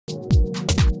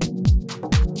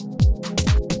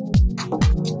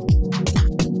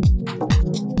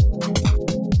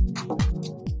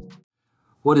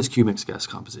What is qMix gas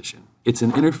composition? It's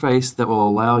an interface that will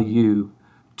allow you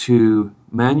to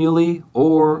manually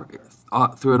or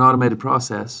through an automated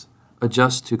process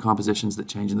adjust to compositions that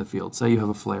change in the field. Say you have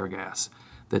a flare gas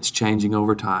that's changing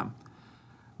over time.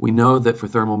 We know that for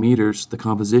thermal meters, the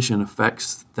composition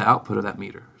affects the output of that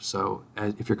meter. So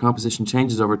if your composition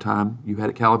changes over time, you had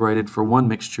it calibrated for one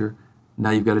mixture, now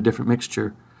you've got a different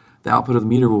mixture, the output of the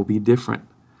meter will be different,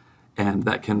 and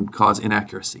that can cause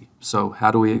inaccuracy. So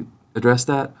how do we address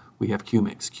that? We have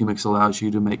qMix. qMix allows you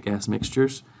to make gas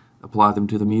mixtures, apply them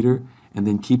to the meter, and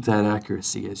then keep that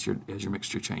accuracy as your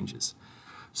mixture changes.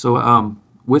 So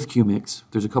with qMix,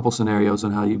 there's a couple scenarios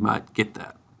on how you might get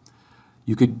that.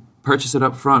 You could purchase it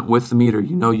up front with the meter.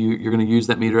 You know you're going to use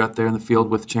that meter out there in the field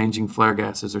with changing flare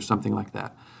gases or something like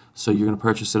that. So you're going to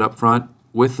purchase it up front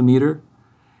with the meter,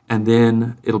 and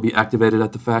then it'll be activated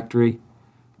at the factory.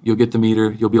 You'll get the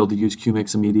meter. You'll be able to use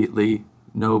qMix immediately.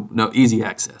 No easy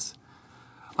access.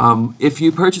 If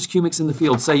you purchase qMix in the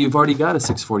field, say you've already got a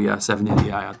 640i,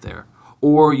 780i out there,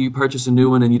 or you purchase a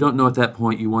new one and you don't know at that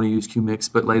point you want to use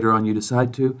qMix, but later on you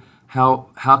decide to, how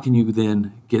can you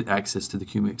then get access to the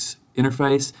qMix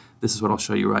interface? This is what I'll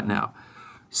show you right now.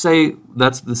 Say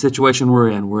that's the situation we're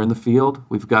in. We're in the field.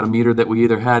 We've got a meter that we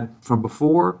either had from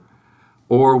before,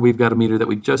 or we've got a meter that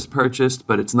we just purchased,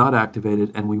 but it's not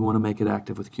activated, and we want to make it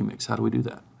active with qMix. How do we do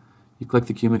that? You click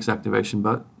the qMix activation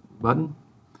button.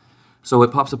 So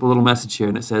it pops up a little message here,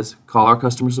 and it says, call our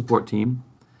customer support team.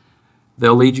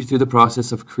 They'll lead you through the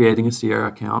process of creating a Sierra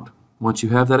account. Once you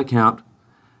have that account,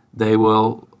 they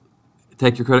will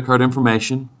take your credit card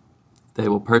information. They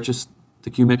will purchase the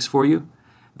qMix for you.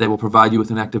 They will provide you with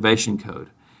an activation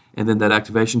code. And then that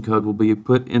activation code will be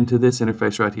put into this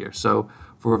interface right here. So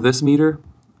for this meter,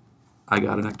 I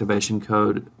got an activation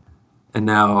code. And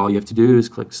now all you have to do is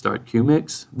click Start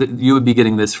qMix. You would be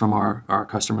getting this from our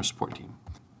customer support team.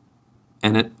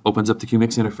 And it opens up the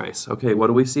qMix interface. Okay, what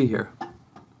do we see here?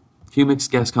 qMix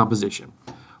gas composition.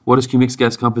 What does qMix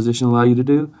gas composition allow you to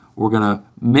do? We're going to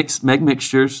make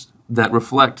mixtures that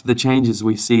reflect the changes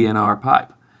we see in our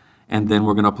pipe. And then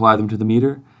we're going to apply them to the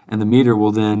meter. And the meter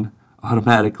will then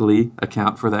automatically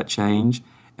account for that change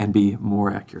and be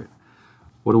more accurate.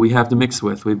 What do we have to mix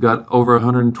with? We've got over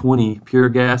 120 pure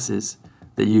gases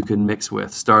that you can mix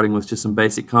with, starting with just some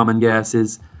basic common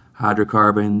gases,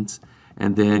 hydrocarbons,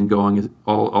 and then going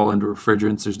all into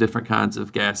refrigerants. There's different kinds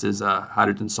of gases,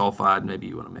 hydrogen sulfide, maybe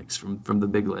you want to mix from the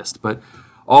big list. But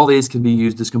all these can be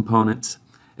used as components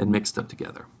and mixed up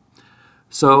together.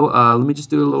 So let me just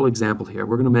do a little example here.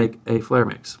 We're going to make a flare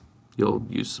mix. You'll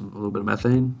use a little bit of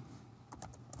methane,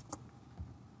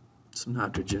 some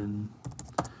nitrogen,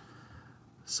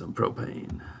 some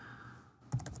propane,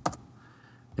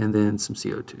 and then some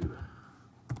CO2.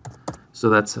 So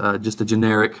that's just a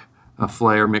generic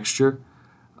flare mixture.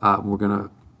 We're going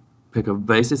to pick a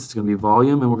basis. It's going to be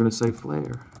volume, and we're going to say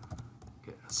flare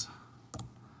gas.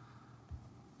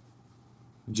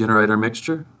 Generate our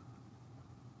mixture.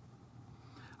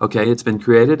 Okay, it's been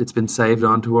created. It's been saved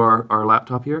onto our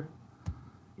laptop here,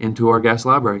 into our gas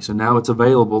library. So now it's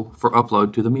available for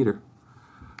upload to the meter.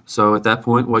 So at that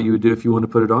point, what you would do if you want to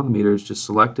put it on the meter is just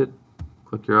select it,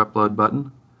 click your upload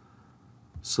button,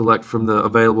 select from the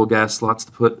available gas slots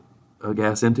to put a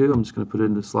gas into. I'm just going to put it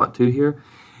into slot 2 here.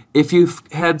 If you've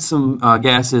had some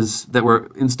gases that were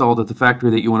installed at the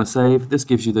factory that you want to save, this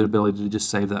gives you the ability to just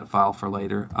save that file for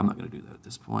later. I'm not going to do that at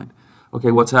this point.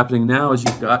 Okay, what's happening now is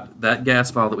you've got that gas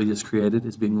file that we just created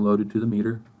is being loaded to the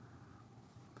meter.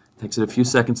 It takes it a few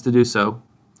seconds to do so,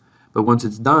 but once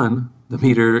it's done, the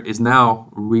meter is now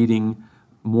reading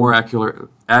more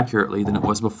accurately than it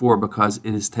was before because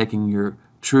it is taking your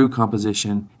true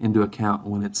composition into account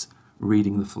when it's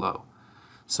reading the flow.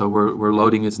 So we're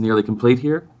loading is nearly complete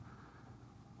here.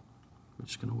 We're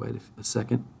just going to wait a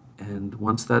second, and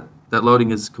once that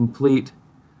loading is complete,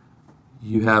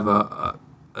 you have a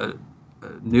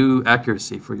new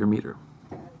accuracy for your meter.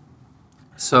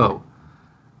 So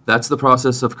that's the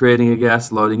process of creating a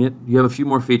gas, loading it. You have a few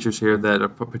more features here that are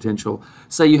potential.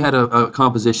 Say you had a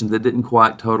composition that didn't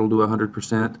quite total to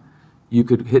 100%. You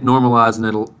could hit normalize, and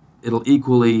it'll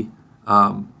equally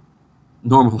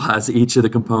normalize each of the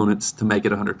components to make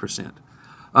it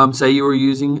 100%. Say you were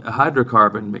using a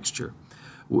hydrocarbon mixture.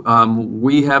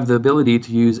 We have the ability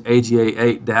to use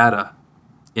AGA8 data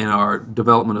in our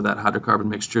development of that hydrocarbon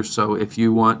mixture. So if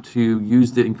you want to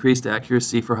use the increased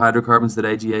accuracy for hydrocarbons that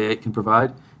AGA8 can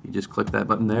provide, you just click that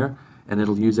button there, and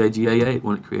it'll use AGA8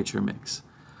 when it creates your mix.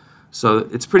 So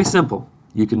it's pretty simple.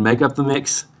 You can make up the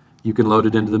mix, you can load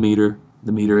it into the meter.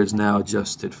 The meter is now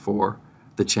adjusted for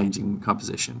the changing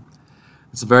composition.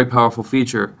 It's a very powerful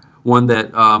feature. one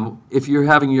that if you're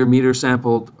having your meter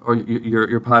sampled or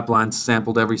your pipeline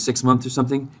sampled every 6 months or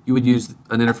something, you would use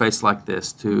an interface like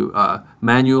this to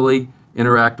manually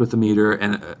interact with the meter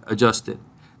and adjust it.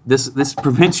 This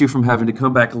prevents you from having to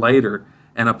come back later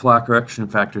and apply correction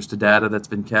factors to data that's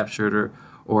been captured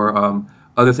or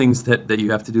other things that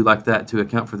you have to do like that to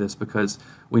account for this, because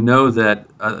we know that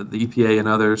the EPA and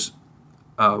others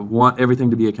want everything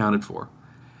to be accounted for,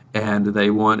 and they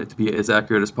want it to be as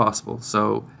accurate as possible.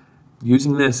 So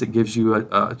using this, it gives you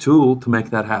a tool to make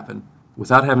that happen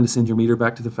without having to send your meter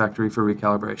back to the factory for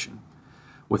recalibration,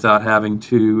 without having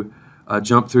to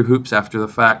jump through hoops after the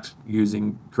fact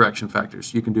using correction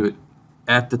factors. You can do it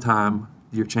at the time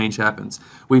your change happens.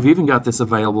 We've even got this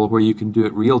available where you can do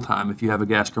it real time if you have a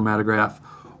gas chromatograph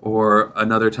or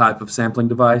another type of sampling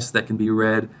device that can be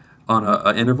read on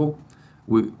an interval.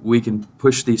 We can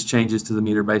push these changes to the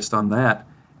meter based on that,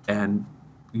 and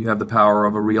you have the power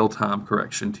of a real-time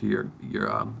correction to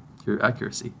your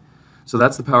accuracy. So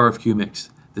that's the power of qMix.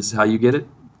 This is how you get it.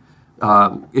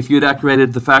 If you had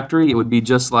activated the factory, it would be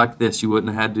just like this. You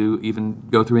wouldn't have had to even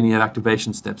go through any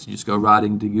activation steps. You just go right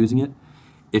into using it.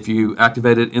 If you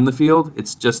activate it in the field,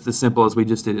 it's just as simple as we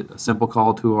just did it. A simple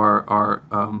call to our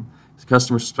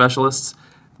customer specialists.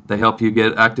 They help you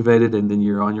get activated, and then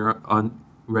you're on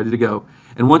ready to go.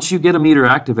 And once you get a meter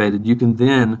activated, you can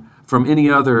then, from any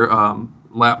other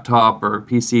laptop or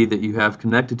PC that you have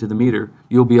connected to the meter,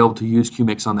 you'll be able to use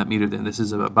qMix on that meter then. This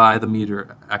is a by the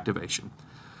meter activation.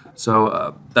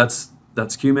 So that's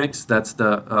qMix. That's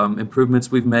the improvements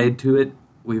we've made to it.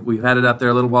 We've had it out there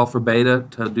a little while for beta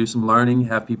to do some learning,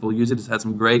 have people use it. It's had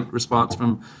some great response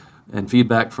from and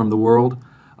feedback from the world,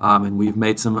 and we've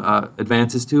made some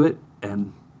advances to it,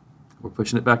 and we're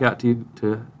pushing it back out to you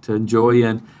to enjoy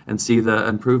and see the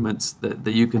improvements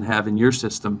that you can have in your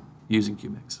system using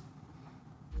qMix.